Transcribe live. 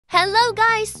Hello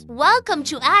guys, welcome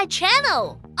to our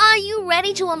channel. Are you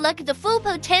ready to unlock the full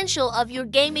potential of your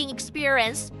gaming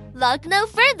experience? Look no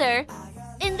further.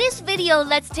 In this video,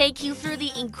 let's take you through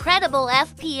the incredible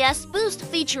FPS boost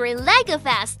feature in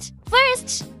Lagofast.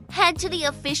 First, head to the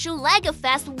official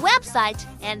Lagofast website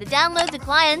and download the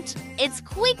client. It's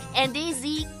quick and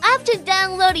easy. After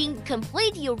downloading,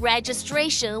 complete your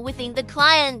registration within the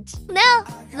client. Now,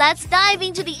 let's dive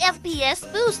into the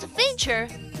FPS boost feature,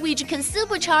 which can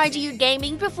supercharge your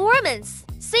gaming performance.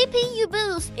 CPU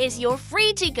Boost is your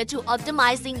free ticket to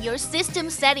optimizing your system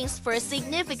settings for a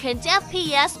significant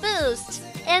FPS boost.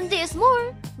 And there's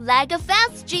more.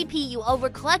 Lagofast's GPU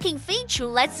overclocking feature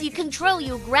lets you control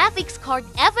your graphics card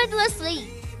effortlessly.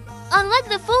 Unlock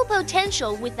the full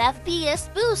potential with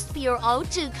FPS Boost Pro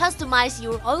to customize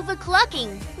your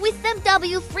overclocking, with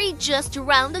MW free just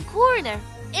around the corner.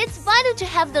 It's vital to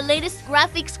have the latest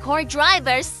graphics card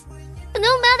drivers.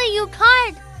 No matter your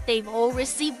card, they've all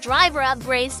received driver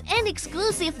upgrades and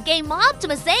exclusive game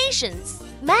optimizations.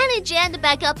 Manage and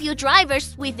back up your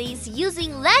drivers with ease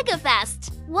using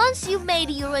Lagofast. Once you've made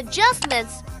your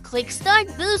adjustments, click Start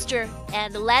Booster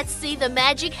and let's see the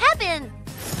magic happen.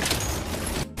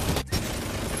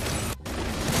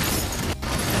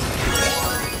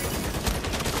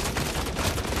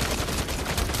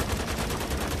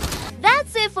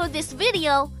 That's it for this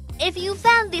video. If you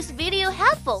found this video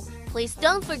helpful, please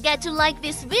don't forget to like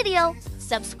this video,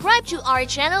 subscribe to our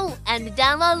channel, and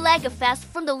download Lagofast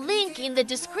from the link in the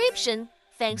description.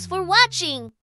 Thanks for watching!